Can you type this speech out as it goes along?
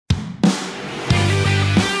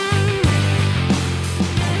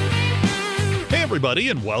everybody,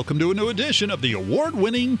 and welcome to a new edition of the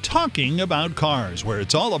award-winning Talking About Cars, where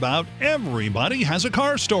it's all about everybody has a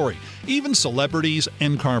car story, even celebrities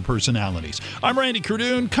and car personalities. I'm Randy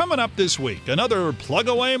Cardoon. Coming up this week, another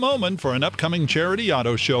plug-away moment for an upcoming charity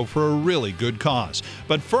auto show for a really good cause.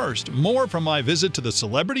 But first, more from my visit to the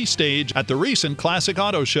celebrity stage at the recent Classic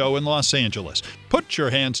Auto Show in Los Angeles. Put your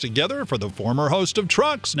hands together for the former host of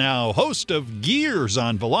Trucks, now host of Gears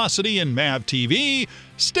on Velocity and MAV TV,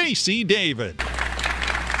 Stacey David.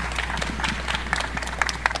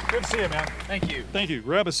 Good to see you, man. Thank you. Thank you.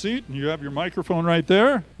 Grab a seat, and you have your microphone right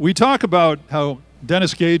there. We talk about how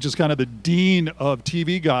Dennis Gage is kind of the dean of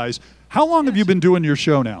TV guys. How long have you been doing your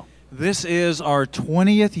show now? This is our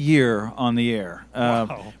 20th year on the air.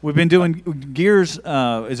 Wow. We've been doing Gears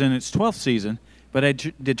is in its 12th season, but I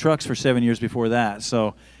did Trucks for 7 years before that.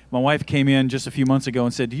 So my wife came in just a few months ago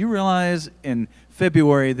and said, "Do you realize in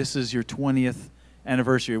February this is your 20th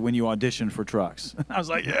anniversary when you auditioned for Trucks?" I was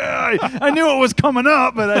like, yeah, I knew it was coming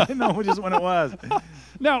up, but I didn't know just when it was.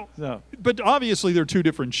 Now, but obviously they're two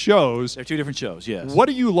different shows. They're two different shows, yes. What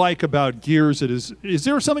do you like about Gears? Is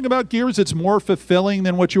there something about Gears that's more fulfilling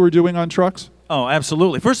than what you were doing on Trucks? Oh,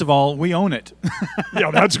 absolutely. First of all, we own it.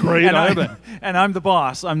 Yeah, that's great. and I'm the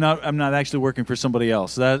boss. I'm not actually working for somebody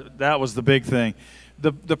else. That was the big thing.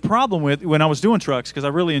 The problem with when I was doing Trucks, because I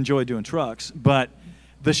really enjoyed doing Trucks, but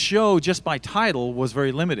the show just by title was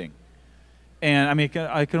very limiting. And I mean,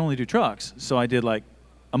 I could only do trucks, so I did like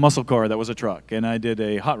a muscle car that was a truck, and I did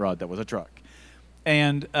a hot rod that was a truck.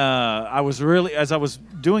 And I was really, as I was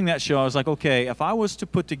doing that show, I was like, okay, if I was to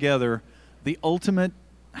put together the ultimate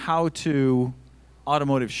how-to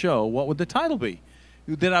automotive show, what would the title be?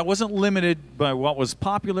 That I wasn't limited by what was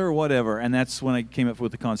popular or whatever, and that's when I came up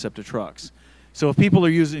with the concept of Trucks. So if people are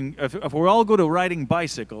using, if we all go to riding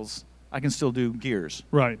bicycles, I can still do Gears.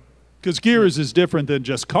 Right. Because Gears is different than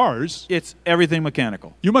just cars. It's everything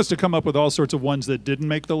mechanical. You must have come up with all sorts of ones that didn't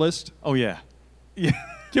make the list. Oh, yeah. Yeah.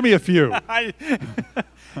 Give me a few.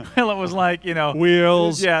 Well, it was like,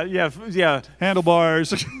 wheels. Yeah.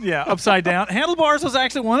 Handlebars. Yeah, upside down. Handlebars was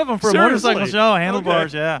actually one of them for a Seriously? motorcycle show.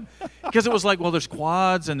 Handlebars, Okay. yeah. Because it was like, well, there's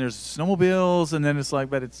quads and there's snowmobiles, and then it's like,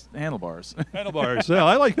 but it's handlebars. Handlebars. Yeah,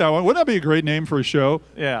 I like that one. Wouldn't that be a great name for a show?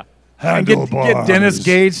 Yeah. Handlebars. And get Dennis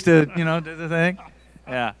Gage to, do the thing.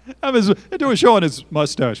 Yeah. Do a show on his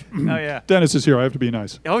mustache. Oh, yeah. Dennis is here. I have to be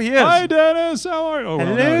nice. Oh, he is. Hi, Dennis. How are you? Oh, well,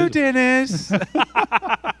 Hello, no. Dennis.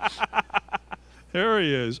 There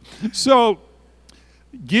he is. So,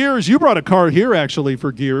 Gears, you brought a car here, actually,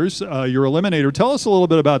 for Gears, your Eliminator. Tell us a little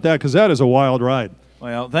bit about that, because that is a wild ride.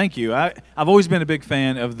 Well, thank you. I've always been a big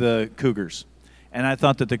fan of the Cougars, and I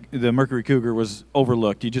thought that the Mercury Cougar was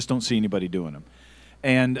overlooked. You just don't see anybody doing them.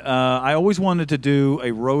 And I always wanted to do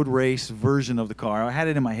a road race version of the car. I had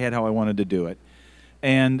it in my head how I wanted to do it.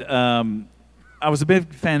 And I was a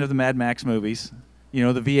big fan of the Mad Max movies, the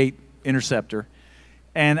V8 Interceptor.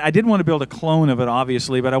 And I didn't want to build a clone of it,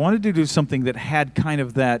 obviously, but I wanted to do something that had kind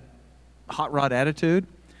of that hot rod attitude.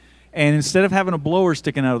 And instead of having a blower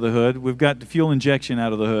sticking out of the hood, we've got the fuel injection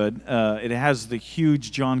out of the hood. It has the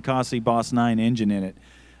huge John Cossey Boss 9 engine in it,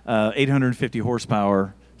 850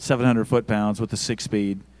 horsepower, 700 foot-pounds with a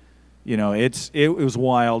 6-speed. It was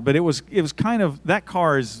wild, but it was kind of,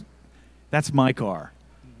 that's my car.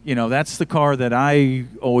 That's the car that I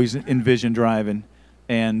always envisioned driving.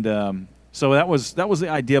 And so that was the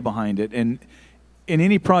idea behind it. And in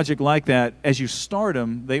any project like that, as you start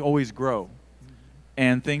them, they always grow.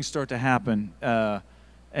 And things start to happen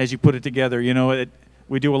as you put it together.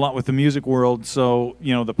 We do a lot with the music world, so,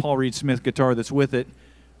 the Paul Reed Smith guitar that's with it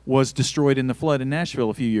was destroyed in the flood in Nashville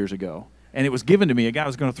a few years ago. And it was given to me. A guy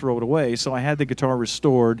was going to throw it away, so I had the guitar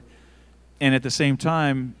restored. And at the same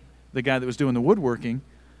time, the guy that was doing the woodworking,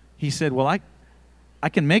 he said, well, I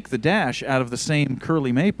can make the dash out of the same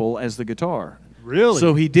curly maple as the guitar. Really?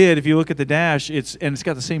 So he did. If you look at the dash, it's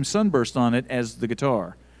got the same sunburst on it as the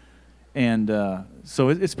guitar. And so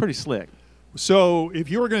it's pretty slick. So if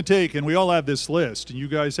you were going to take, and we all have this list, and you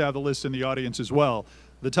guys have the list in the audience as well,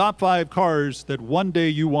 the top 5 cars that one day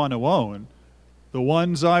you want to own, the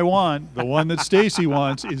ones I want, the one that Stacey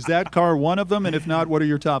wants, is that car one of them? And if not, what are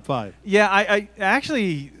your top 5? Yeah, I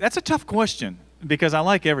actually, that's a tough question because I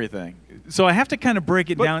like everything. So I have to kind of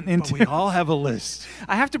break it down into... But we all have a list.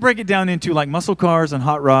 I have to break it down into like muscle cars and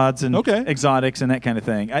hot rods and Okay. exotics and that kind of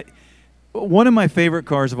thing. One of my favorite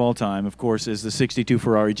cars of all time, of course, is the 62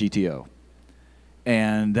 Ferrari GTO.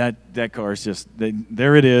 And that car is just,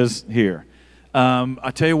 there it is here.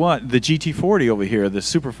 I'll tell you what, the GT40 over here, the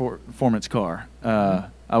super performance car, I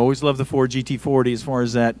always love the Ford GT40 as far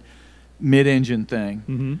as that mid-engine thing.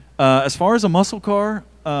 Mm-hmm. As far as a muscle car,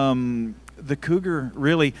 the Cougar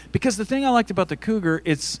really, because the thing I liked about the Cougar,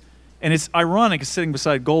 it's ironic, it's sitting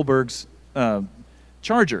beside Goldberg's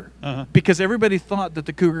Charger, because everybody thought that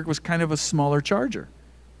the Cougar was kind of a smaller Charger.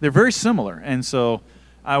 They're very similar, and so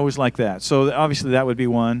I always like that. So obviously that would be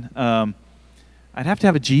one. I'd have to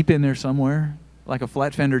have a Jeep in there somewhere, like a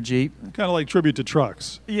flat fender Jeep. Kind of like tribute to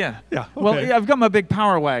trucks. Yeah. Yeah. Okay. Well, I've got my big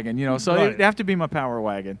Power Wagon, so Right. it'd have to be my Power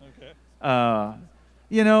Wagon. Okay.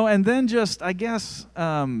 And then just, I guess,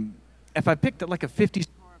 if I picked like a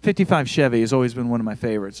 55 Chevy has always been one of my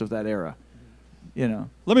favorites of that era,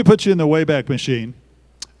 Let me put you in the Wayback Machine.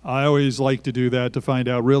 I always like to do that to find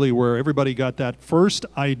out really where everybody got that first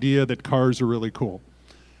idea that cars are really cool.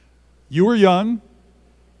 You were young,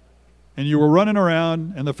 and you were running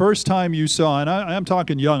around, and the first time you saw, and I'm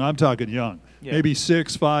talking young, Yeah. maybe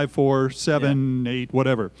 6, 5, 4, 7, 8,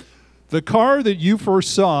 whatever. The car that you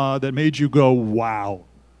first saw that made you go, wow.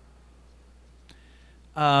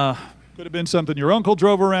 Could have been something your uncle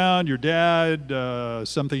drove around, your dad,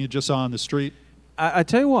 something you just saw on the street. I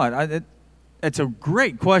tell you what, it's a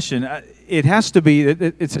great question. It has to be,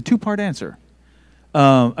 it's a two-part answer.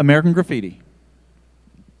 American Graffiti.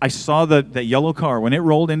 I saw that yellow car. When it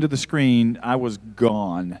rolled into the screen, I was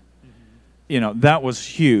gone. That was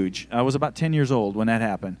huge. I was about 10 years old when that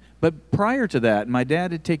happened. But prior to that, my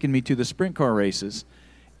dad had taken me to the sprint car races,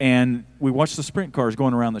 and we watched the sprint cars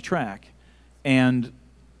going around the track. And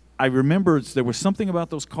I remember there was something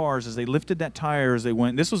about those cars as they lifted that tire as they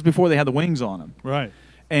went. This was before they had the wings on them. Right.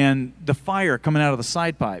 And the fire coming out of the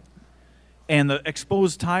side pipe and the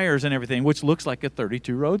exposed tires and everything, which looks like a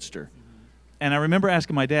 32 Roadster. And I remember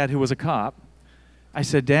asking my dad, who was a cop, I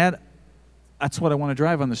said, Dad, that's what I want to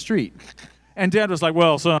drive on the street. And Dad was like,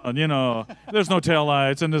 well, son, there's no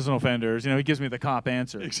taillights and there's no fenders. He gives me the cop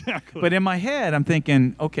answer. Exactly. But in my head, I'm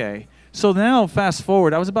thinking, okay. So now fast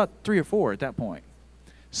forward, I was about 3 or 4 at that point.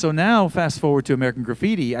 So now fast forward to American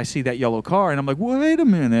Graffiti, I see that yellow car, and I'm like, wait a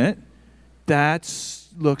minute.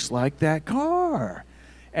 Looks like that car.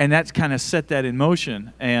 And that's kind of set that in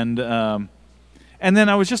motion. And then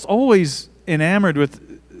I was just always enamored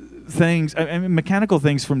with things, mechanical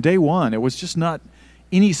things from day one. It was just not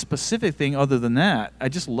any specific thing other than that. I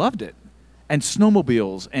just loved it. And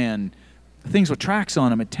snowmobiles and things with tracks on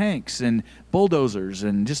them and tanks and bulldozers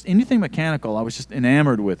and just anything mechanical. I was just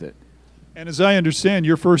enamored with it. And as I understand,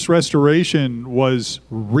 your first restoration was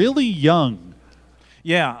really young.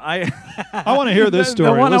 Yeah, I want to hear this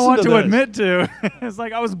story. The one Listen I want to to this. admit to. It's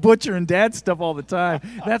like I was butchering Dad's stuff all the time.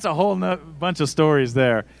 That's a whole bunch of stories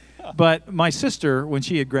there. But my sister, when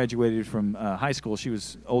she had graduated from high school, she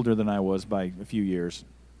was older than I was by a few years.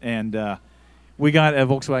 And we got a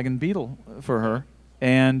Volkswagen Beetle for her,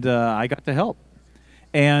 and I got to help.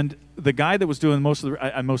 And the guy that was doing most of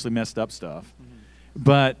I mostly messed up stuff.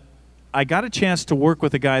 But I got a chance to work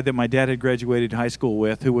with a guy that my dad had graduated high school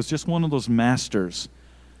with, who was just one of those masters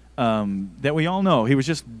that we all know. He was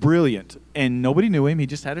just brilliant, and nobody knew him. He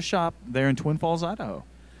just had a shop there in Twin Falls, Idaho.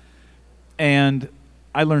 And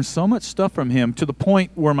I learned so much stuff from him to the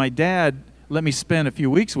point where my dad let me spend a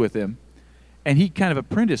few weeks with him, and he kind of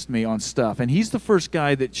apprenticed me on stuff. And he's the first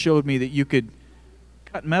guy that showed me that you could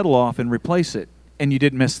cut metal off and replace it, and you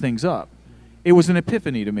didn't mess things up. It was an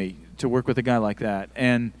epiphany to me to work with a guy like that.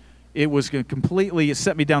 And it was completely, it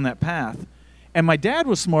set me down that path. And my dad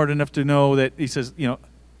was smart enough to know that, he says,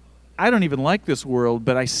 I don't even like this world,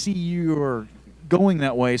 but I see you're going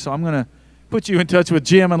that way, so I'm going to put you in touch with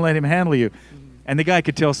Jim and let him handle you. And the guy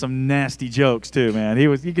could tell some nasty jokes too, man.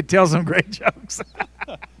 He could tell some great jokes.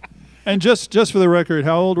 And just for the record,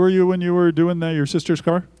 how old were you when you were doing your sister's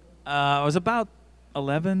car? I was about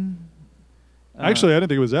 11. Actually, I didn't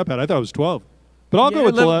think it was that bad. I thought it was 12. But I'll go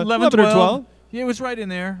with 11 or 12. Yeah, it was right in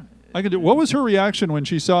there. What was her reaction when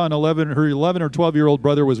she saw her 11 or 12-year-old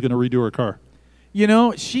brother was going to redo her car?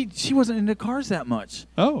 She wasn't into cars that much.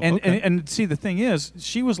 Oh, okay. And see, the thing is,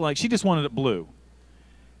 she was like, she just wanted it blue.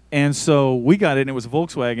 And so we got it, and it was a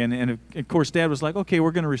Volkswagen. And, of course, Dad was like, okay,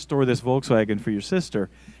 we're going to restore this Volkswagen for your sister.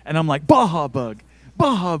 And I'm like, Baja Bug,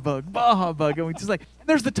 Baja Bug, Baja Bug. And we just like,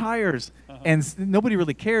 there's the tires. And nobody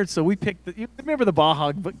really cared, so we picked you remember the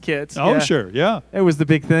Baja kits? Oh, yeah. Sure, yeah. It was the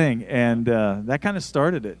big thing, and that kind of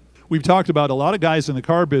started it. We've talked about a lot of guys in the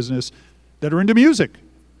car business that are into music.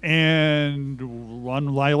 And on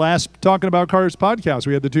my last Talking About Cars podcast,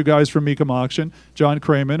 we had the two guys from Mecum Auction, John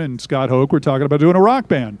Craman and Scott Hoke, were talking about doing a rock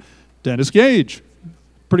band. Dennis Gage,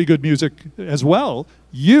 pretty good music as well.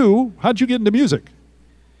 How'd you get into music?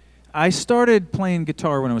 I started playing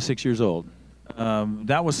guitar when I was 6 years old.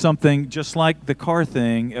 That was something just like the car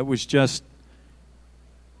thing. It was just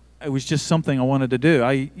something I wanted to do.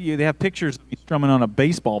 They have pictures of me strumming on a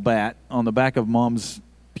baseball bat on the back of Mom's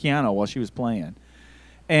piano while she was playing.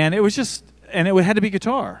 And it was just, and it had to be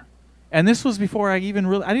guitar. And this was before I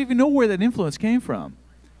didn't even know where that influence came from.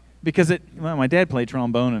 Because my dad played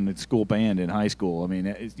trombone in the school band in high school. I mean,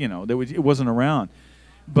 it wasn't around.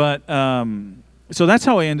 But, so that's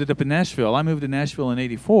how I ended up in Nashville. I moved to Nashville in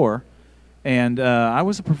 '84, and I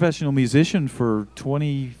was a professional musician for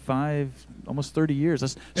 25, almost 30 years. I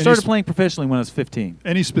started playing professionally when I was 15.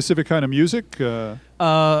 Any specific kind of music?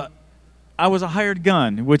 I was a hired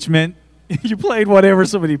gun, which meant you played whatever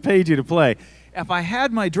somebody paid you to play. If I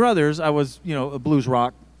had my druthers, I was, a blues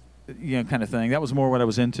rock, kind of thing. That was more what I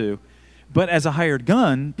was into. But as a hired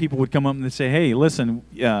gun, people would come up and they'd say, hey, listen,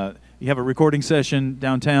 you have a recording session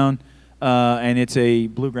downtown, and it's a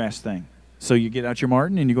bluegrass thing. So you get out your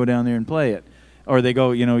Martin and you go down there and play it. Or they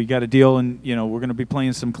go, you got a deal and, we're going to be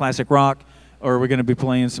playing some classic rock, or we're going to be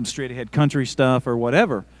playing some straight-ahead country stuff or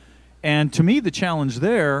whatever. And to me, the challenge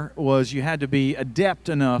there was you had to be adept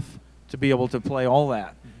enough to be able to play all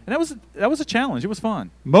that. And that was a challenge. It was fun.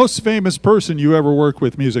 Most famous person you ever worked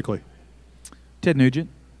with musically? Ted Nugent.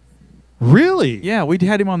 Really? Yeah, we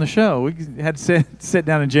had him on the show. We had to sit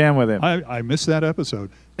down and jam with him. I missed that episode.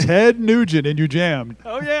 Ted Nugent, and you jammed.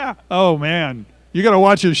 Oh, yeah. Oh, man. You got to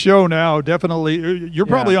watch his show now. Definitely. You're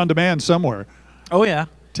probably on demand somewhere. Oh, yeah.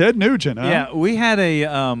 Ted Nugent, huh? Yeah, we had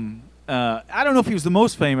I don't know if he was the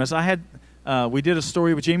most famous. We did a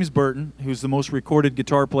story with James Burton, who's the most recorded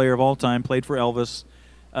guitar player of all time, played for Elvis.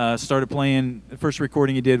 Started playing, the first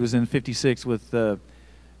recording he did was in '56 with the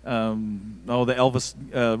Elvis,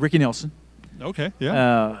 Ricky Nelson. Okay,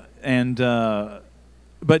 yeah.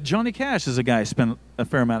 But Johnny Cash is a guy I spent a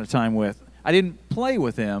fair amount of time with. I didn't play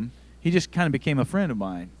with him. He just kind of became a friend of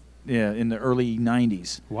mine in the early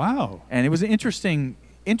 '90s. Wow. And it was an interesting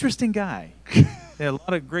guy. He had a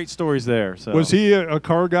lot of great stories there. So. Was he a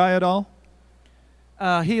car guy at all?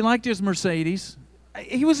 He liked his Mercedes.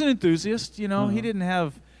 He was an enthusiast, He didn't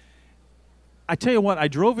have... I tell you what, I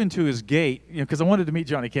drove into his gate, because I wanted to meet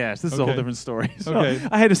Johnny Cash. This is a whole different story. So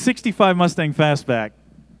I had a '65 Mustang Fastback,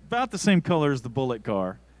 about the same color as the Bullitt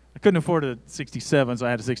car. I couldn't afford a '67, so I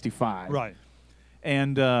had a '65. Right.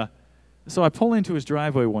 And so I pull into his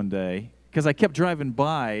driveway one day, because I kept driving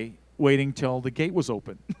by waiting till the gate was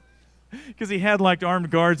open. Because he had, armed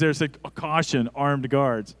guards there, said, caution, armed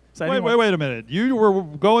guards. So wait a minute. You were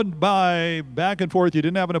going by back and forth. You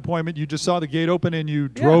didn't have an appointment. You just saw the gate open and you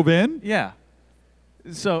drove in? Yeah.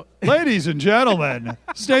 So, ladies and gentlemen,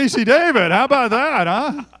 Stacey David, how about that,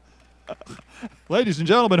 huh? Ladies and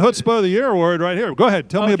gentlemen, Chutzpah of the Year award right here. Go ahead.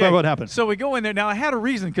 Tell me about what happened. So we go in there. Now, I had a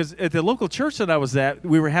reason, because at the local church that I was at,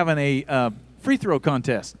 we were having a free throw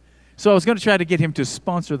contest. So I was going to try to get him to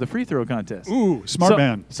sponsor the free throw contest. Ooh, smart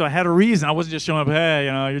man. So I had a reason. I wasn't just showing up, hey,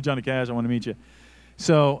 you're Johnny Cash, I want to meet you.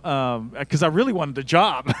 So, because I really wanted the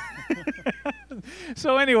job.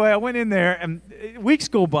 So anyway, I went in there, and weeks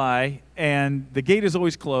go by, and the gate is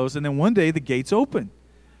always closed, and then one day the gate's open.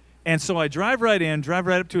 And so I drive right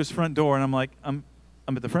up to his front door, and I'm like, I'm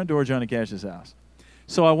at the front door of Johnny Cash's house.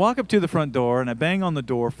 So I walk up to the front door, and I bang on the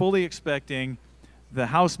door, fully expecting the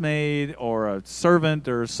housemaid or a servant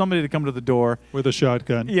or somebody to come to the door. With a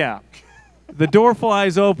shotgun. Yeah. The door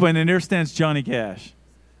flies open, and there stands Johnny Cash.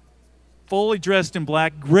 Fully dressed in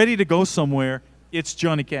black, ready to go somewhere. It's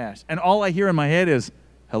Johnny Cash. And all I hear in my head is,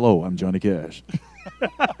 hello, I'm Johnny Cash.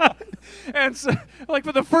 And so,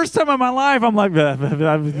 for the first time in my life, I'm like, and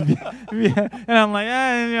I'm like,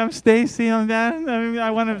 I'm Stacy,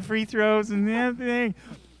 I wanted free throws and everything.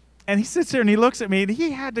 And he sits there and he looks at me, and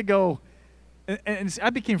he had to go. And I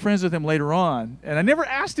became friends with him later on. And I never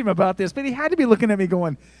asked him about this, but he had to be looking at me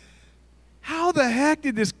going, how the heck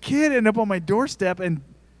did this kid end up on my doorstep? And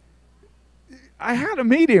I had to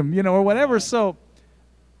meet him, or whatever. So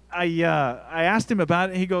I asked him about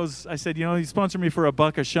it. He goes, I said, he sponsored me for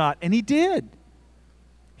 $1 a shot. And he did.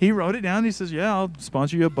 He wrote it down. He says, yeah, I'll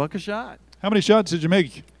sponsor you $1 a shot. How many shots did you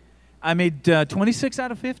make? I made 26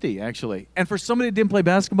 out of 50, actually. And for somebody that didn't play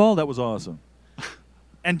basketball, that was awesome.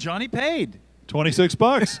 And Johnny paid.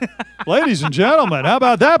 $26. Ladies and gentlemen, how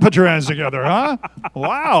about that put your hands together, huh?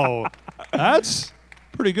 Wow. That's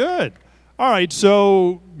pretty good. All right,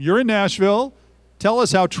 so you're in Nashville. Tell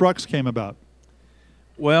us how Trucks came about.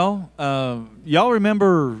 Well, y'all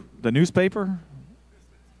remember the newspaper?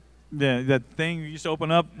 That thing you used to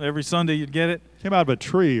open up every Sunday, you'd get it? Came out of a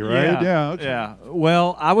tree, right? Yeah. Okay. Yeah.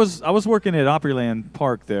 Well, I was working at Opryland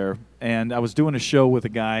Park there, and I was doing a show with a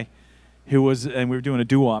guy and we were doing a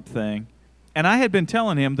doo-wop thing. And I had been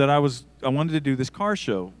telling him that I wanted to do this car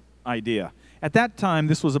show idea. At that time,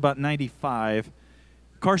 this was about 95,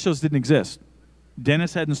 car shows didn't exist.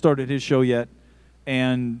 Dennis hadn't started his show yet.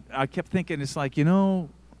 And I kept thinking, it's like,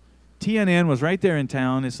 TNN was right there in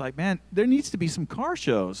town. It's like, man, there needs to be some car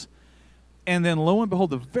shows. And then lo and behold,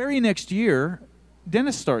 the very next year,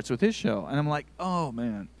 Dennis starts with his show. And I'm like, oh,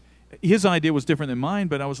 man. His idea was different than mine,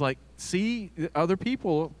 but I was like, see, other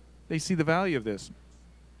people, they see the value of this.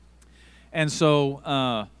 And so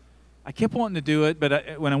I kept wanting to do it,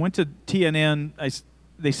 but when I went to TNN,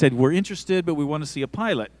 they said, we're interested, but we want to see a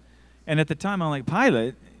pilot. And at the time, I'm like,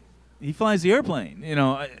 pilot? He flies the airplane. You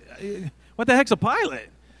know, what the heck's a pilot?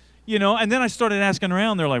 You know, and then I started asking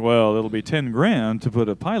around. They're like, well, it'll be $10,000 to put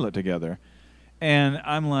a pilot together. And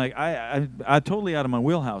I'm like, I totally out of my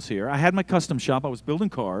wheelhouse here. I had my custom shop. I was building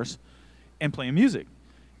cars and playing music.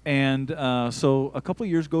 And so a couple of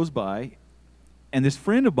years goes by, and this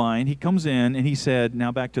friend of mine, he comes in, and he said,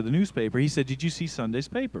 now back to the newspaper. He said, did you see Sunday's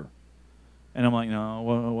paper? And I'm like, no,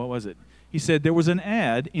 what was it? He said, there was an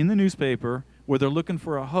ad in the newspaper where they're looking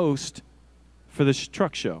for a host for this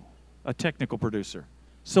truck show, a technical producer.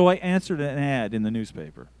 So I answered an ad in the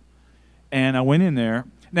newspaper. And I went in there.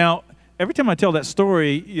 Now, every time I tell that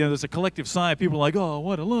story, you know, there's a collective sigh. People are like, oh,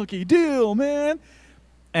 what a lucky deal, man.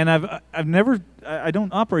 And I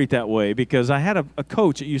don't operate that way, because I had a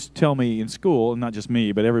coach that used to tell me in school, and not just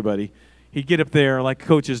me, but everybody, he'd get up there like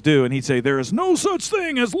coaches do, and he'd say, there is no such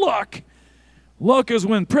thing as luck. Luck is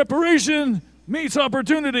when preparation meets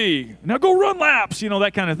opportunity. Now go run laps, you know,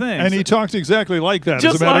 that kind of thing. And he talked exactly like that.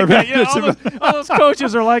 Just as a matter like of fact. that. Yeah, all those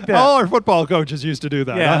coaches are like that. All our football coaches used to do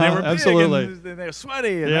that. Yeah, they were big absolutely. and they were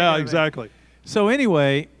sweaty. And Yeah, exactly. So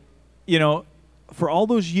anyway, you know, for all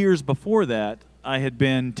those years before that, I had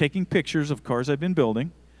been taking pictures of cars I'd been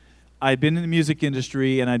building. I'd been in the music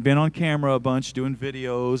industry, and I'd been on camera a bunch doing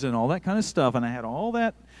videos and all that kind of stuff, and I had all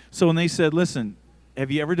that. So when they said, listen, have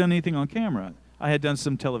you ever done anything on camera? I had done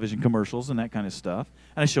some television commercials and that kind of stuff,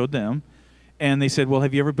 and I showed them. And they said, well,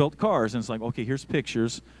 have you ever built cars? And it's like, okay, here's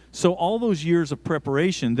pictures. So all those years of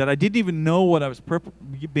preparation that I didn't even know what I was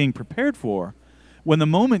being prepared for, when the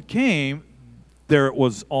moment came, there it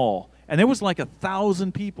was all. And there was like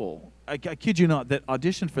 1,000 people, I kid you not, that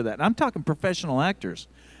auditioned for that. And I'm talking professional actors.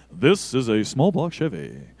 This is a small block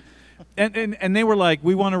Chevy. And they were like,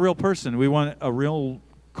 we want a real person. We want a real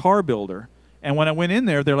car builder. And when I went in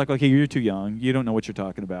there, they're like, okay, you're too young. You don't know what you're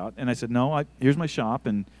talking about. And I said, no, here's my shop,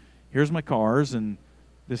 and here's my cars, and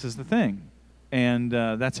this is the thing. And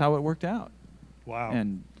that's how it worked out. Wow.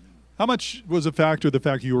 And how much was the fact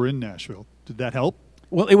you were in Nashville? Did that help?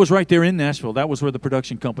 well, it was right there in Nashville. That was where the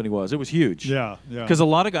production company was. It was huge. Yeah, yeah. Because a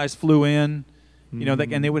lot of guys flew in, you know,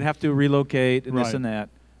 and they would have to relocate and this and that.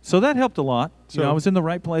 So that helped a lot. So I was in the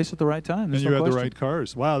right place at the right time. And you had the right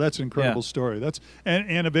cars. Wow, that's an incredible story.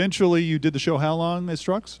 And eventually you did the show how long as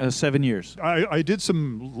Trucks? 7 years. I did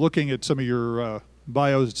some looking at some of your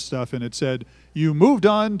bio stuff, and it said you moved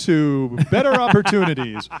on to better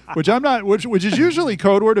opportunities, which is usually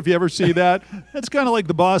code word if you ever see that. That's kind of like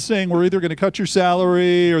the boss saying we're either going to cut your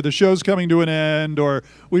salary or the show's coming to an end or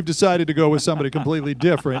we've decided to go with somebody completely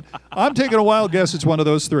different. I'm taking a wild guess it's one of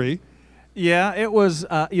those three. Yeah, it was,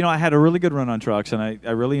 I had a really good run on Trucks, and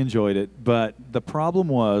I really enjoyed it. But the problem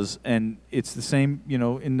was, and it's the same,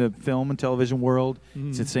 in the film and television world,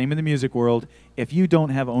 it's the same in the music world, if you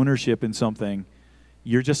don't have ownership in something,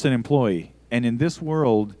 you're just an employee. And in this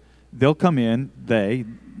world, they'll come in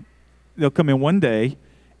one day,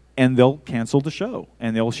 and they'll cancel the show.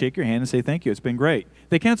 And they'll shake your hand and say, thank you, it's been great.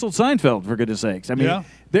 They canceled Seinfeld, for goodness sakes. I mean,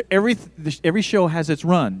 every show has its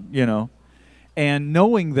run, And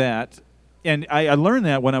knowing that, and I learned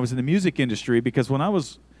that when I was in the music industry, because when I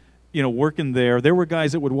was, working there were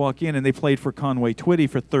guys that would walk in and they played for Conway Twitty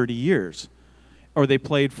for 30 years. Or they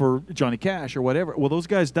played for Johnny Cash or whatever. Well, those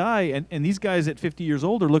guys die, and these guys at 50 years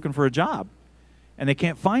old are looking for a job. And they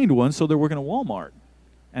can't find one, so they're working at Walmart.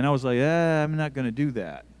 And I was like, I'm not going to do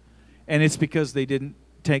that. And it's because they didn't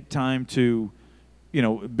take time to,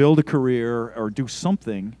 build a career or do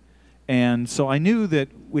something. And so I knew that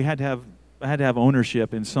I had to have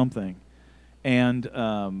ownership in something. And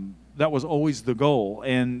that was always the goal.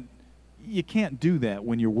 And you can't do that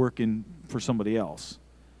when you're working for somebody else.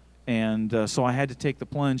 And so I had to take the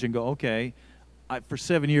plunge and go, okay, for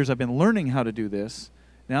 7 years I've been learning how to do this.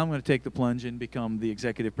 Now I'm going to take the plunge and become the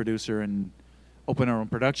executive producer and open our own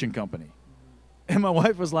production company. And my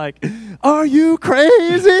wife was like, are you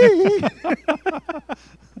crazy?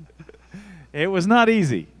 It was not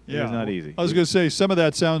easy. Yeah. It was not easy. I was going to say, some of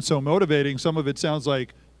that sounds so motivating. Some of it sounds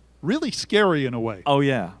like really scary in a way. Oh,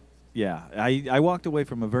 yeah. Yeah. I walked away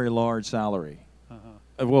from a very large salary.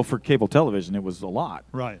 Well, for cable television, it was a lot.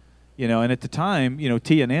 Right. And at the time,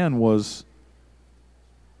 TNN was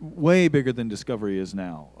way bigger than Discovery is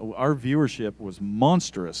now. Our viewership was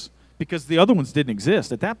monstrous because the other ones didn't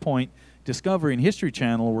exist. At that point, Discovery and History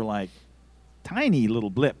Channel were like tiny little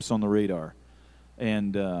blips on the radar.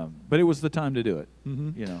 And but it was the time to do it,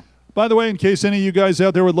 you know. By the way, in case any of you guys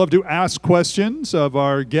out there would love to ask questions of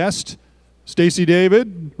our guest, Stacy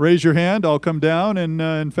David, raise your hand. I'll come down. And,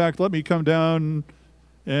 in fact, let me come down.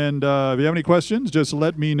 And if you have any questions, just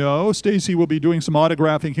let me know. Stacy will be doing some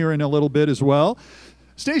autographing here in a little bit as well.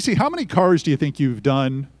 Stacy, how many cars do you think you've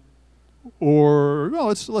done? Or, well,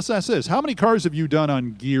 let's ask this. How many cars have you done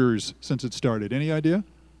on Gears since it started? Any idea?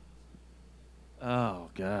 Oh,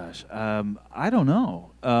 gosh. I don't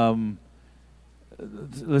know.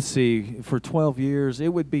 Let's see. For 12 years, it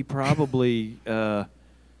would be probably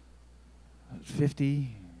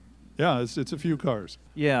 50. Yeah, it's a few cars.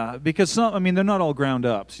 Yeah, because some, I mean, they're not all ground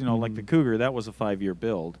ups. You know, like the Cougar, that was a 5-year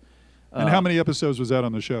build. And how many episodes was that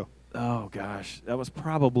on the show? Oh, gosh. That was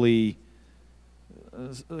probably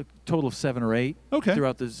a total of 7 or 8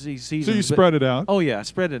 throughout the season. So you spread it out. Oh, yeah,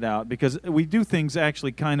 spread it out because we do things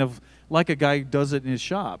actually kind of like a guy does it in his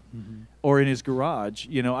shop or in his garage.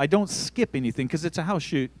 You know, I don't skip anything because it's a House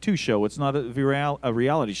 2 show. It's not a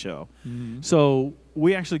reality show. So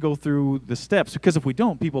we actually go through the steps because if we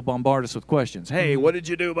don't, people bombard us with questions. Hey, what did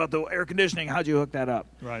you do about the air conditioning? How'd you hook that up?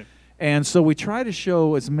 Right. And so we try to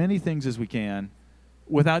show as many things as we can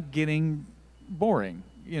without getting boring,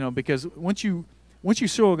 you know, because once you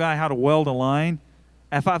show a guy how to weld a line,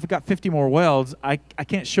 if I've got 50 more welds, I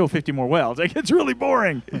can't show 50 more welds. It gets really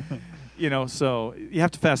boring, you know, so you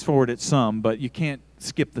have to fast forward it some, but you can't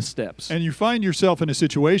skip the steps. And you find yourself in a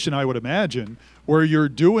situation, I would imagine, where you're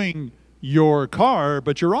doing your car,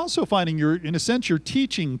 but you're also finding in a sense, you're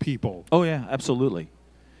teaching people. Oh, yeah, absolutely.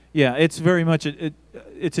 Yeah, it's very much,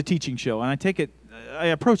 it's a teaching show, and I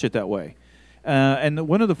approach it that way. And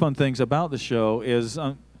one of the fun things about the show is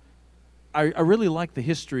I really like the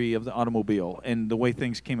history of the automobile and the way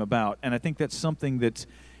things came about, and I think that's something that's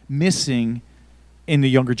missing in the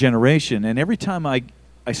younger generation. And every time I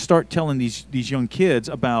start telling these young kids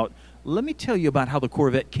about, let me tell you about how the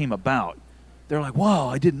Corvette came about, they're like, wow,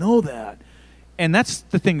 I didn't know that. And that's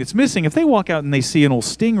the thing that's missing. If they walk out and they see an old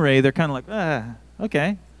Stingray, they're kind of like,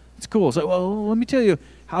 okay, it's cool. So, well, let me tell you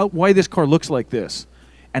why this car looks like this,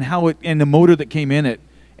 and and the motor that came in it,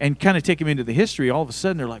 and kind of take them into the history. All of a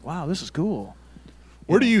sudden, they're like, wow, this is cool.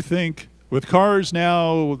 Where do you think, with cars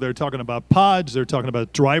now, they're talking about pods, they're talking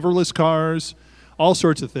about driverless cars, all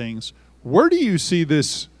sorts of things. Where do you see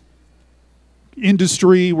this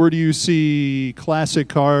industry? Where do you see classic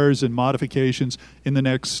cars and modifications in the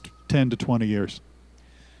next 10 to 20 years?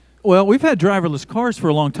 Well, we've had driverless cars for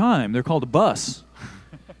a long time. They're called a bus.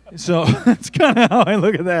 So that's kind of how I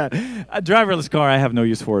look at that. A driverless car, I have no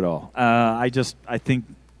use for at all. I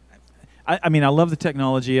mean, I love the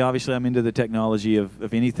technology. Obviously, I'm into the technology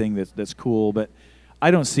of anything that's cool, but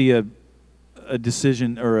I don't see a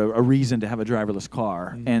decision or a reason to have a driverless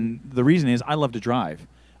car. And the reason is I love to drive.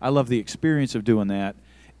 I love the experience of doing that.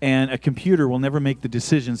 And a computer will never make the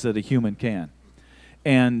decisions that a human can.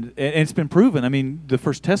 And it's been proven. I mean, the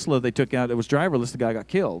first Tesla they took out, it was driverless. The guy got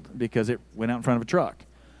killed because it went out in front of a truck.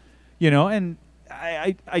 You know, and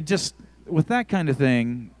I just, with that kind of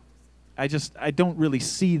thing, I don't really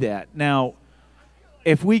see that. Now,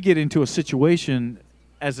 if we get into a situation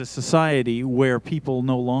as a society where people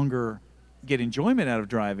no longer get enjoyment out of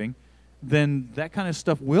driving, then that kind of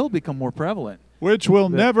stuff will become more prevalent. Which will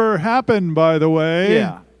never happen, by the way.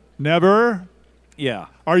 Yeah. Never? Yeah.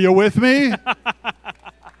 Are you with me?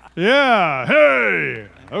 Yeah. Hey.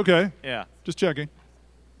 Okay. Yeah. Just checking.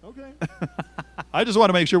 Okay. I just want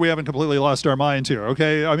to make sure we haven't completely lost our minds here,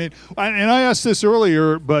 okay? I mean, and I asked this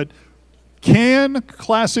earlier, but can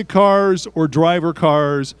classic cars or driver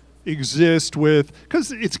cars exist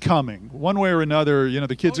because it's coming one way or another, you know,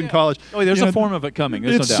 the kids in college. Oh, there's a form of it coming.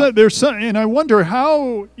 There's no doubt. There's some, and I wonder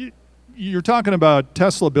how you're talking about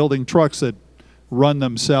Tesla building trucks that run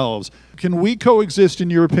themselves. Can we coexist, in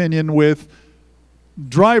your opinion, with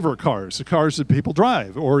driver cars, the cars that people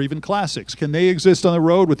drive, or even classics? Can they exist on the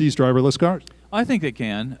road with these driverless cars? I think they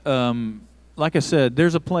can. Like I said,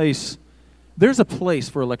 there's a place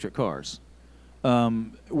for electric cars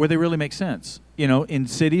where they really make sense. You know, in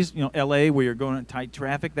cities, you know, L.A., where you're going in tight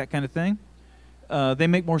traffic, that kind of thing, they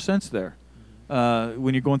make more sense there.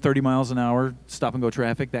 When you're going 30 miles an hour, stop-and-go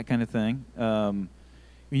traffic, that kind of thing. When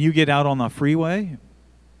you get out on the freeway,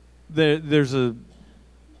 it's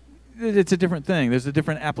a different thing. There's a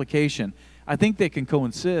different application. I think they can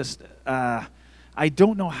coexist. I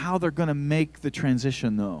don't know how they're going to make the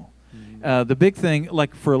transition, though. The big thing,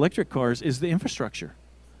 like for electric cars, is the infrastructure.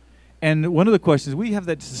 And one of the questions, we have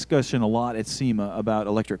that discussion a lot at SEMA about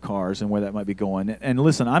electric cars and where that might be going. And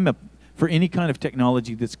listen, for any kind of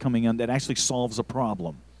technology that's coming on that actually solves a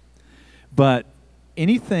problem. But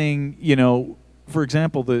anything, for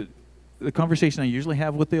example, the conversation I usually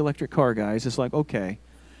have with the electric car guys is like, okay,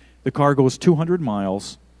 the car goes 200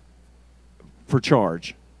 miles for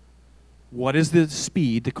charge. What is the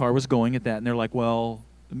speed the car was going at that? And they're like, well,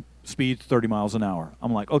 the speed's 30 miles an hour.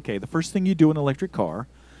 I'm like, okay, the first thing you do in an electric car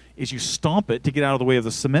is you stomp it to get out of the way of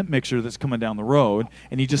the cement mixer that's coming down the road,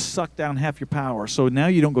 and you just suck down half your power. So now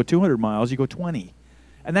you don't go 200 miles, you go 20.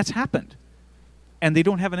 And that's happened. And they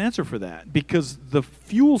don't have an answer for that because the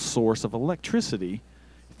fuel source of electricity,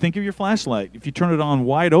 think of your flashlight. If you turn it on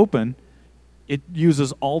wide open, it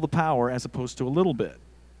uses all the power as opposed to a little bit.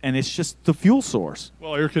 And it's just the fuel source.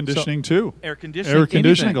 Well, air conditioning too. Air conditioning. Air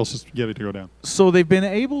conditioning anything. will just get it to go down. So they've been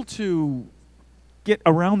able to get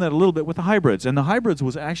around that a little bit with the hybrids. And the hybrids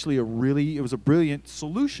was actually a brilliant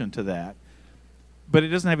solution to that. But it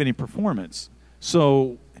doesn't have any performance.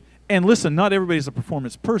 So, and listen, not everybody's a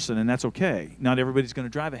performance person, and that's okay. Not everybody's going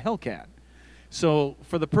to drive a Hellcat. So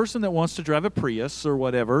for the person that wants to drive a Prius or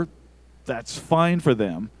whatever, that's fine for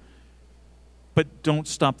them. But don't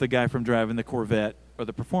stop the guy from driving the Corvette or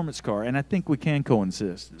the performance car, and I think we can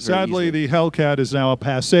coexist. Sadly, the Hellcat is now a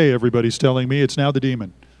passé, everybody's telling me. It's now the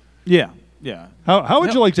Demon. Yeah. How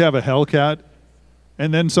would you like to have a Hellcat,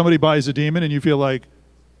 and then somebody buys a Demon, and you feel like,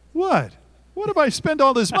 what? What have I spent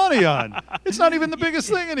all this money on? It's not even the biggest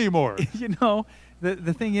thing anymore.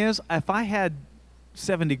 The thing is, if I had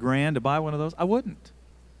 $70,000 to buy one of those, I wouldn't.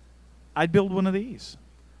 I'd build one of these.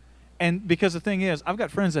 And because the thing is, I've got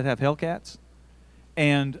friends that have Hellcats.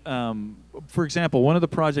 And, for example, one of the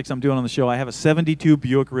projects I'm doing on the show, I have a 72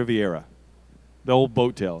 Buick Riviera, the old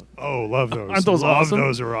boat tail. Oh, love those. Aren't those awesome?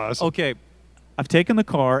 Those are awesome. Okay, I've taken the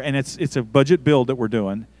car, and it's a budget build that we're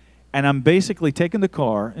doing. And I'm basically taking the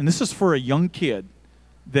car, and this is for a young kid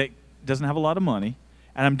that doesn't have a lot of money,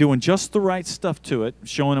 and I'm doing just the right stuff to it,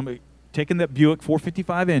 showing him, taking that Buick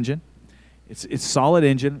 455 engine. It's solid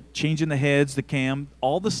engine, changing the heads, the cam,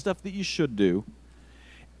 all the stuff that you should do.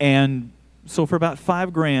 And so for about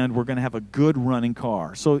 $5,000, we're going to have a good running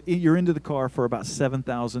car. So you're into the car for about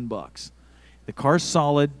 $7,000. The car's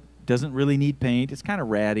solid, doesn't really need paint. It's kind of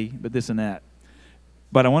ratty, but this and that.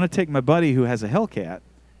 But I want to take my buddy who has a Hellcat,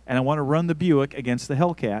 and I want to run the Buick against the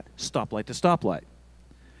Hellcat, stoplight to stoplight.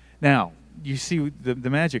 Now, you see the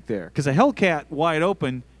magic there. Because a Hellcat wide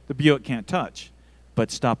open, the Buick can't touch. But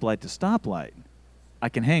stoplight to stoplight, I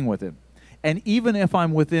can hang with him. And even if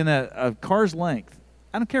I'm within a car's length,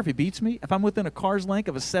 I don't care if he beats me. If I'm within a car's length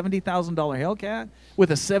of a $70,000 Hellcat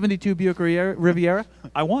with a 72 Buick Riviera,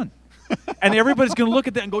 I won. And everybody's going to look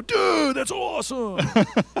at that and go, dude, that's awesome.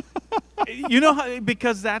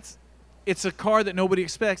 Because it's a car that nobody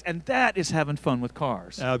expects, and that is having fun with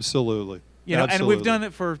cars. Absolutely. And we've done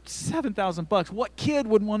it for $7,000. What kid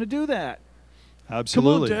would want to do that?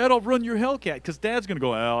 Absolutely. Come on, Dad, I'll run your Hellcat. Because Dad's going to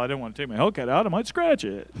go, I didn't want to take my Hellcat out. I might scratch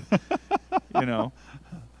it.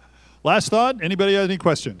 Last thought? Anybody have any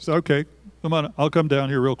questions? Okay. Come on. I'll come down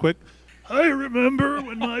here real quick. I remember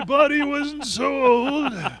when my body wasn't so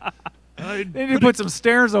old. They need to put some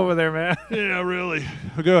stairs over there, man. Yeah, really.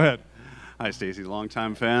 Go ahead. Hi, Stacy.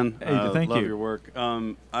 Longtime fan. Hey, thank you. Love your work.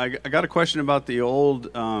 I got a question about the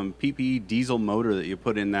old PPE diesel motor that you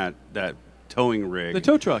put in that towing rig. The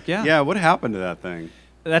tow truck, yeah. Yeah, what happened to that thing?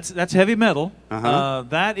 That's heavy metal. Uh-huh.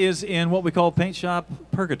 That is in what we call paint shop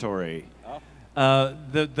purgatory. Oh.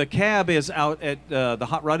 The cab is out at the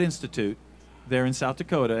Hot Rod Institute there in South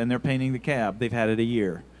Dakota, and they're painting the cab. They've had it a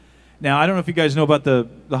year. Now, I don't know if you guys know about the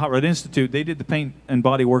Hot Rod Institute. They did the paint and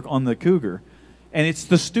body work on the Cougar, and it's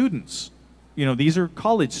the students. These are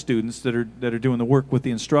college students that are doing the work with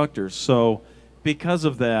the instructors. So because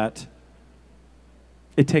of that,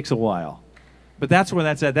 it takes a while. But that's where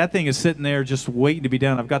that's at. That thing is sitting there just waiting to be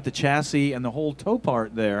done. I've got the chassis and the whole tow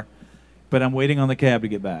part there, but I'm waiting on the cab to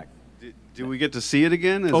get back. Do we get to see it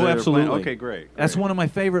again? Oh, absolutely. Okay, great. That's one of my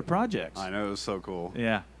favorite projects. I know, it was so cool.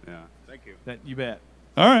 Yeah. Yeah. Thank you. You bet.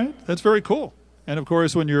 All right. That's very cool. And, of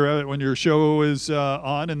course, when your show is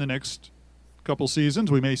on in the next couple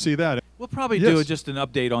seasons, we may see that. We'll probably do just an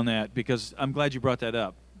update on that because I'm glad you brought that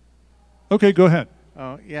up. Okay, go ahead.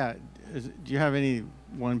 Oh, yeah. Do you have any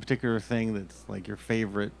one particular thing that's like your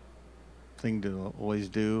favorite thing to always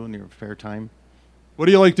do in your spare time? What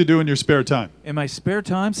do you like to do in your spare time? In my spare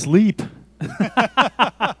time, sleep.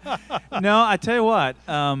 No, I tell you what.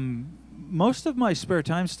 Most of my spare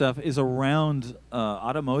time stuff is around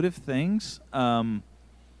automotive things. To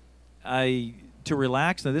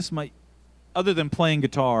relax. Now, this might, other than playing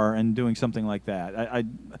guitar and doing something like that,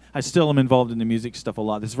 I still am involved in the music stuff a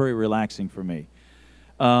lot. This is very relaxing for me.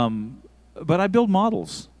 But I build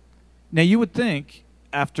models. Now, you would think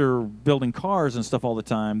after building cars and stuff all the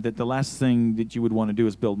time, that the last thing that you would want to do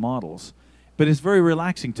is build models. But it's very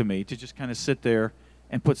relaxing to me to just kind of sit there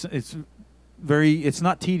and it's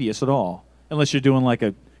not tedious at all, unless you're doing like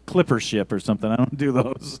a clipper ship or something. I don't do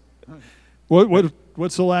those.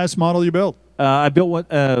 What's the last model you built? I built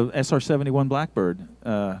SR-71 Blackbird.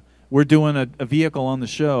 We're doing a vehicle on the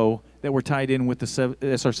show that we're tied in with the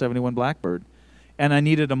SR-71 Blackbird, and I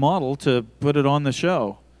needed a model to put it on the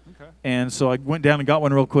show. Okay. And so I went down and got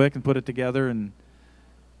one real quick and put it together and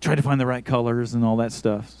tried to find the right colors and all that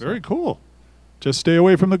stuff. Very cool. Just stay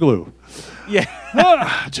away from the glue. Yeah.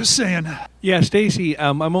 Just saying. Yeah, Stacy,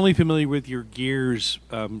 I'm only familiar with your Gears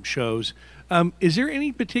shows. Is there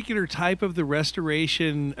any particular type of the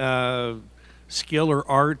restoration skill or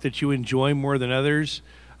art that you enjoy more than others?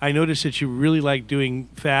 I noticed that you really like doing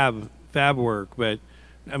fab work, but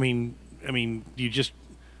I mean, do you just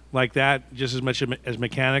like that just as much as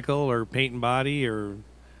mechanical or paint and body, or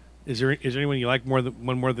is there anyone you like more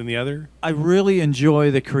than the other? I really enjoy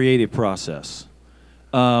the creative process,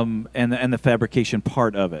 and the fabrication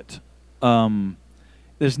part of it.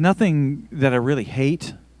 There's nothing that I really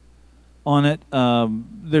hate on it.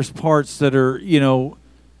 There's parts that are,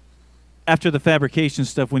 after the fabrication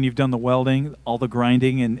stuff, when you've done the welding, all the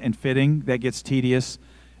grinding and fitting, that gets tedious.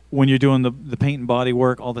 When you're doing the paint and body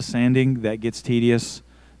work, all the sanding, that gets tedious.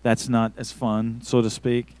 That's not as fun, so to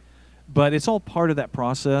speak. But it's all part of that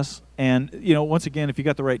process. And, once again, if you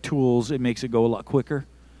got the right tools, it makes it go a lot quicker.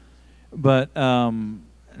 But now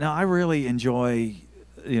I really enjoy,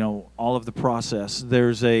 all of the process.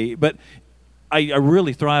 But I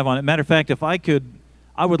really thrive on it. Matter of fact, if I could,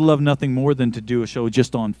 I would love nothing more than to do a show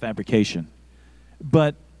just on fabrication.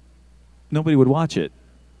 But nobody would watch it.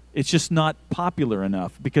 It's just not popular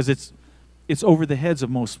enough because it's over the heads of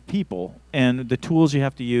most people, and the tools you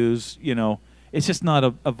have to use, it's just not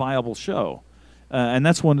a viable show. And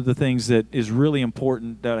that's one of the things that is really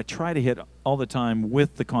important that I try to hit all the time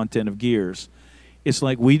with the content of Gears. It's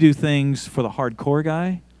like we do things for the hardcore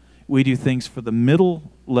guy, we do things for the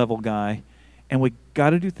middle level guy, and we got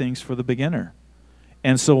to do things for the beginner.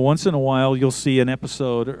 And so once in a while you'll see an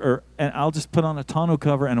episode, and I'll just put on a tonneau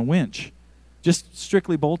cover and a winch, just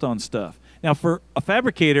strictly bolt-on stuff. Now for a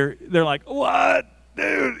fabricator, they're like, "What,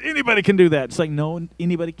 dude? Anybody can do that." It's like, no,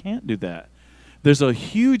 anybody can't do that. There's a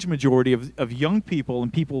huge majority of young people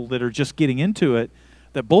and people that are just getting into it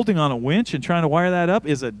that bolting on a winch and trying to wire that up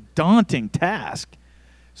is a daunting task.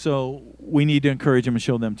 So we need to encourage them and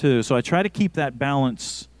show them too. So I try to keep that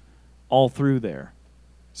balance all through there.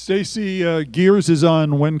 Stacy, Gears is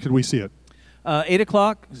on. When could we see it? 8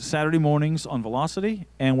 o'clock Saturday mornings on Velocity,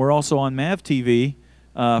 and we're also on MAV TV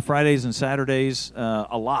Fridays and Saturdays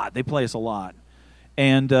a lot. They play us a lot.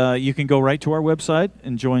 And you can go right to our website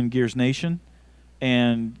and join Gears Nation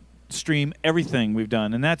and stream everything we've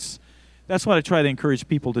done. And that's what I try to encourage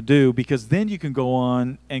people to do, because then you can go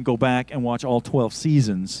on and go back and watch all 12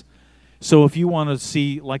 seasons. So if you want to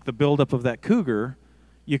see like the buildup of that Cougar,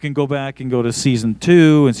 you can go back and go to season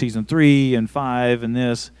 2 and season 3 and 5 and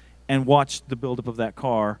this, and watch the buildup of that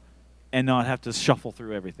car and not have to shuffle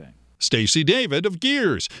through everything. Stacy David of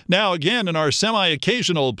Gears. Now again, in our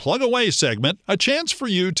semi-occasional plug-away segment, a chance for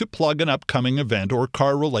you to plug an upcoming event or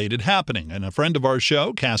car-related happening. And a friend of our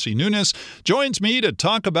show, Cassie Nunes, joins me to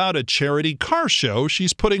talk about a charity car show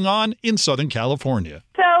she's putting on in Southern California.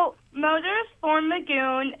 So, Motors for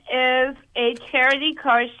Magoon is a charity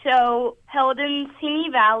car show held in Simi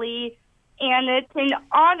Valley, and it's in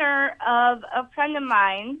honor of a friend of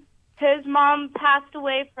mine. His mom passed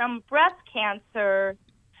away from breast cancer.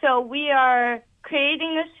 So we are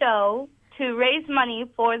creating a show to raise money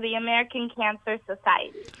for the American Cancer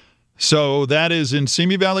Society. So that is in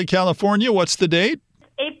Simi Valley, California. What's the date?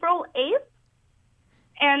 April 8th,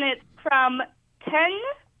 and it's from 10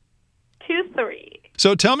 to 3.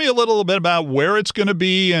 So tell me a little bit about where it's going to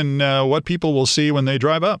be and what people will see when they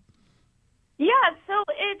drive up. Yeah, so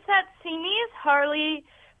it's at Simi's Harley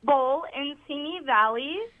Bowl in Simi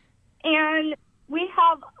Valley, and we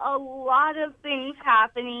have a lot of things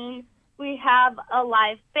happening. We have a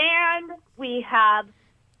live band. We have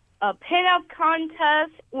a pinup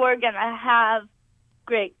contest. We're going to have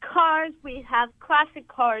great cars. We have classic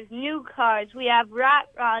cars, new cars. We have rat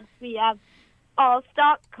rods. We have all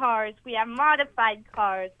stock cars. We have modified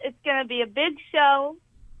cars. It's going to be a big show,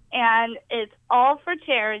 and it's all for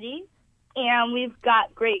charity. And we've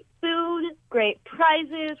got great food, great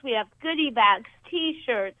prizes. We have goodie bags,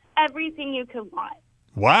 T-shirts, everything you could want.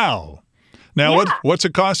 Wow. Now, Yeah. what's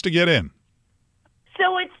it cost to get in?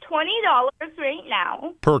 So it's $20 right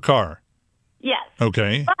now. Per car? Yes.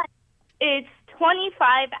 Okay. But it's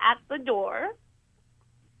 $25 at the door.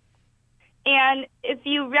 And if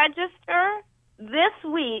you register this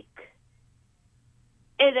week,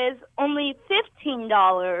 it is only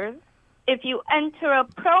 $15 if you enter a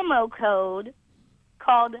promo code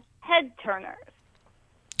called Head Turners.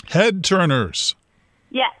 Head Turners.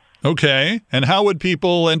 Yes. Okay. And how would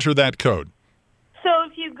people enter that code? So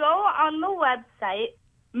if you go on the website,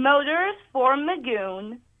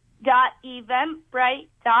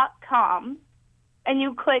 motorsformagoon.eventbrite.com, and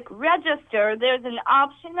you click register, there's an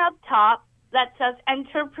option up top that says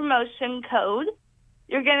enter promotion code.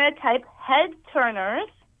 You're going to type Head Turners,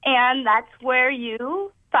 and that's where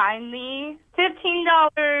you find the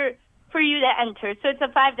 $15 for you to enter. So it's a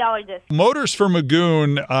 $5 discount. Motors for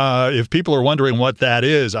Magoon, if people are wondering what that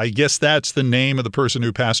is, I guess that's the name of the person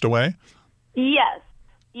who passed away? Yes.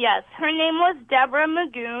 Yes. Her name was Deborah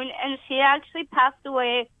Magoon, and she actually passed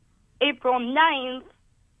away April 9th,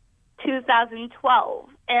 2012.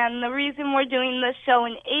 And the reason we're doing this show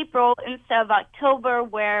in April instead of October,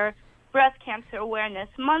 where Breast Cancer Awareness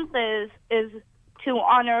Month is to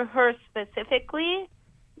honor her specifically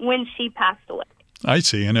when she passed away. I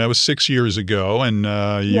see. And that was 6 years ago. And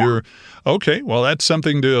you're okay. Well, that's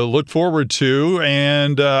something to look forward to.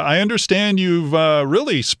 And I understand you've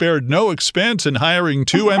really spared no expense in hiring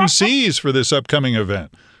 2 MCs for this upcoming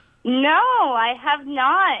event. No, I have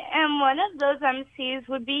not. And one of those MCs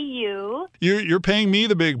would be you. You're paying me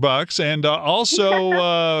the big bucks. And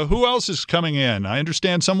also, who else is coming in? I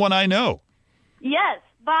understand someone I know. Yes,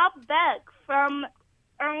 Bob Beck from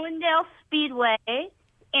Irwindale Speedway,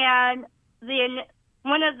 and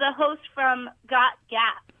one of the hosts from Got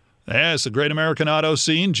Gas. Yes, the Great American Auto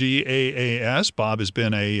Scene, GAAS. Bob has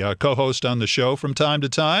been a co-host on the show from time to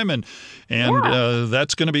time, and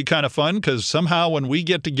that's going to be kind of fun because somehow when we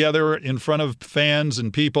get together in front of fans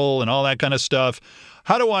and people and all that kind of stuff,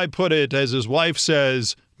 how do I put it, as his wife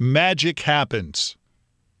says, magic happens.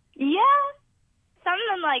 Yeah,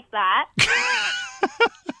 something like that.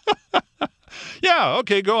 Yeah,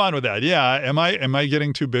 okay, go on with that. Yeah, am I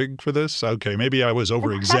getting too big for this? Okay, maybe I was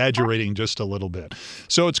over-exaggerating just a little bit.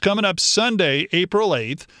 So it's coming up Sunday, April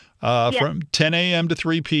 8th, from 10 a.m. to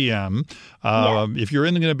 3 p.m. If you're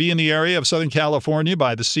going to be in the area of Southern California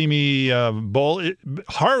by the Simi Bowl,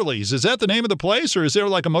 Harley's, is that the name of the place, or is there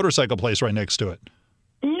like a motorcycle place right next to it?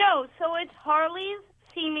 No, so it's Harley's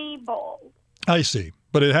Simi Bowl. I see,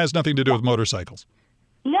 but it has nothing to do with motorcycles.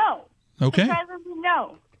 No. Okay. Surprisingly,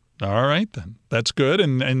 no. All right, then. That's good.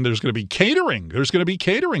 And there's going to be catering. There's going to be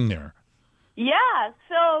catering there. Yeah,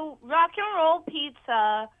 so Rock and Roll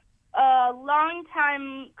Pizza, a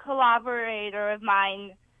longtime collaborator of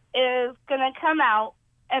mine, is going to come out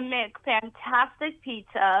and make fantastic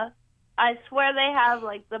pizza. I swear they have,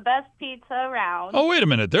 like, the best pizza around. Oh, wait a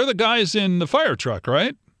minute. They're the guys in the fire truck,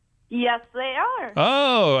 right? Yes, they are.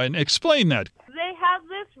 Oh, and explain that. They have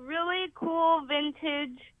this really cool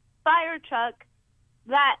vintage fire truck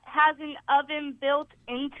that has an oven built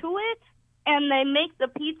into it, and they make the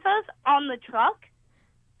pizzas on the truck,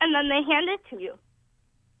 and then they hand it to you.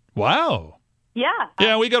 Wow. Yeah.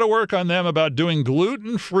 Yeah, we got to work on them about doing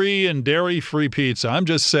gluten-free and dairy-free pizza. I'm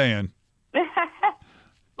just saying.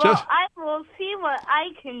 Well, I will see what I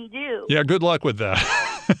can do. Yeah, good luck with that.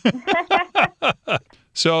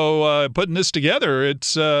 So putting this together,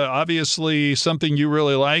 it's obviously something you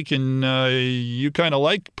really like, and you kind of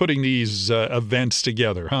like putting these events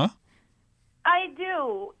together, huh? I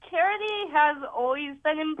do. Charity has always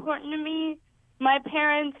been important to me. My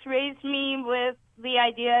parents raised me with the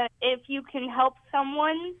idea, if you can help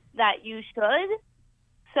someone, that you should.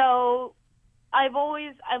 So I've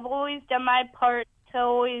always done my part to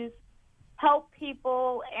always help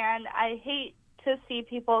people, and I hate to see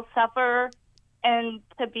people suffer and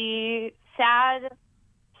to be sad.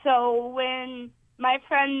 So when my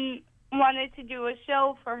friend wanted to do a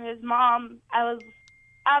show for his mom, I was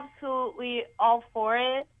absolutely all for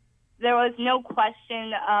it. There was no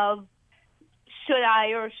question of should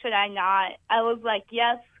I or should I not. I was like,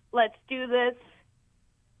 yes, let's do this.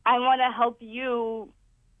 I want to help you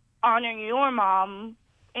honor your mom.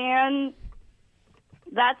 And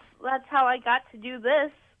that's how I got to do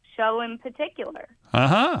this show in particular.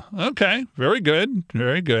 Uh-huh. Okay. Very good.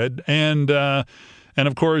 Very good. And of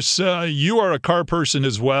course, you are a car person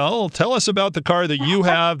as well. Tell us about the car that you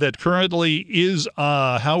have that currently is,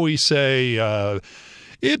 how we say,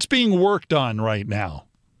 it's being worked on right now.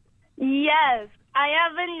 Yes. I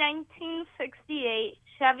have a 1968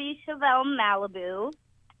 Chevy Chevelle Malibu,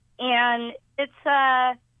 and it's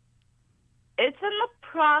in the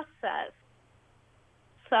process.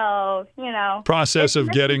 So, Process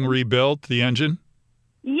of getting rebuilt, the engine?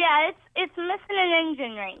 Yeah, it's missing an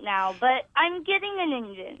engine right now, but I'm getting an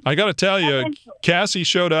engine. I got to tell you, Eventually. Cassie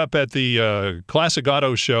showed up at the Classic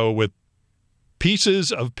Auto Show with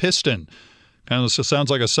Pieces of Piston. Kind of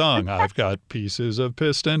sounds like a song. I've got pieces of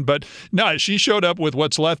piston. But no, she showed up with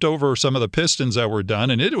what's left over, some of the pistons that were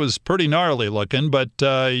done, and it was pretty gnarly looking. But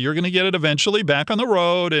you're going to get it eventually back on the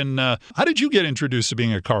road. And how did you get introduced to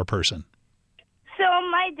being a car person? So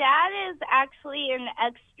my dad is actually an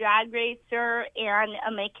ex-drag racer and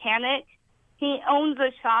a mechanic. He owns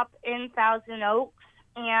a shop in Thousand Oaks,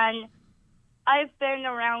 and I've been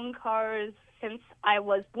around cars since I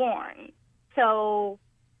was born. So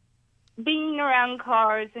being around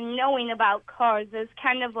cars and knowing about cars is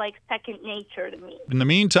kind of like second nature to me. In the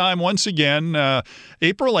meantime, once again,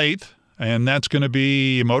 April 8th, and that's going to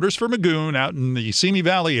be Motors for Magoon out in the Simi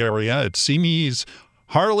Valley area at Simi's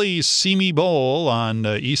Harley Simi Bowl on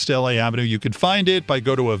East LA Avenue. You can find it by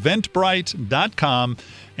go to eventbrite.com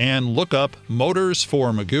and look up Motors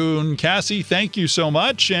for Magoon. Cassie, thank you so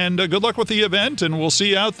much, and good luck with the event, and we'll see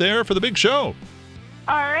you out there for the big show.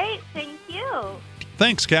 All right, thank you.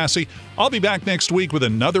 Thanks, Cassie. I'll be back next week with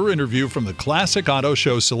another interview from the Classic Auto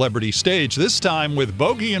Show celebrity stage, this time with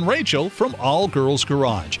Bogey and Rachel from All Girls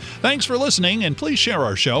Garage. Thanks for listening, and please share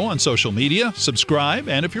our show on social media, subscribe,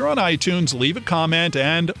 and if you're on iTunes, leave a comment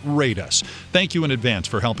and rate us. Thank you in advance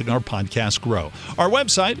for helping our podcast grow. Our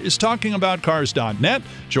website is talkingaboutcars.net.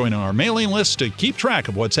 Join our mailing list to keep track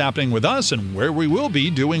of what's happening with us and where we will be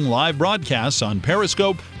doing live broadcasts on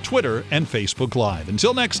Periscope, Twitter, and Facebook Live.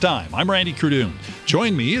 Until next time, I'm Randy Cardoon.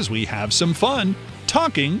 Join me as we have some fun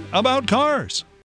talking about cars.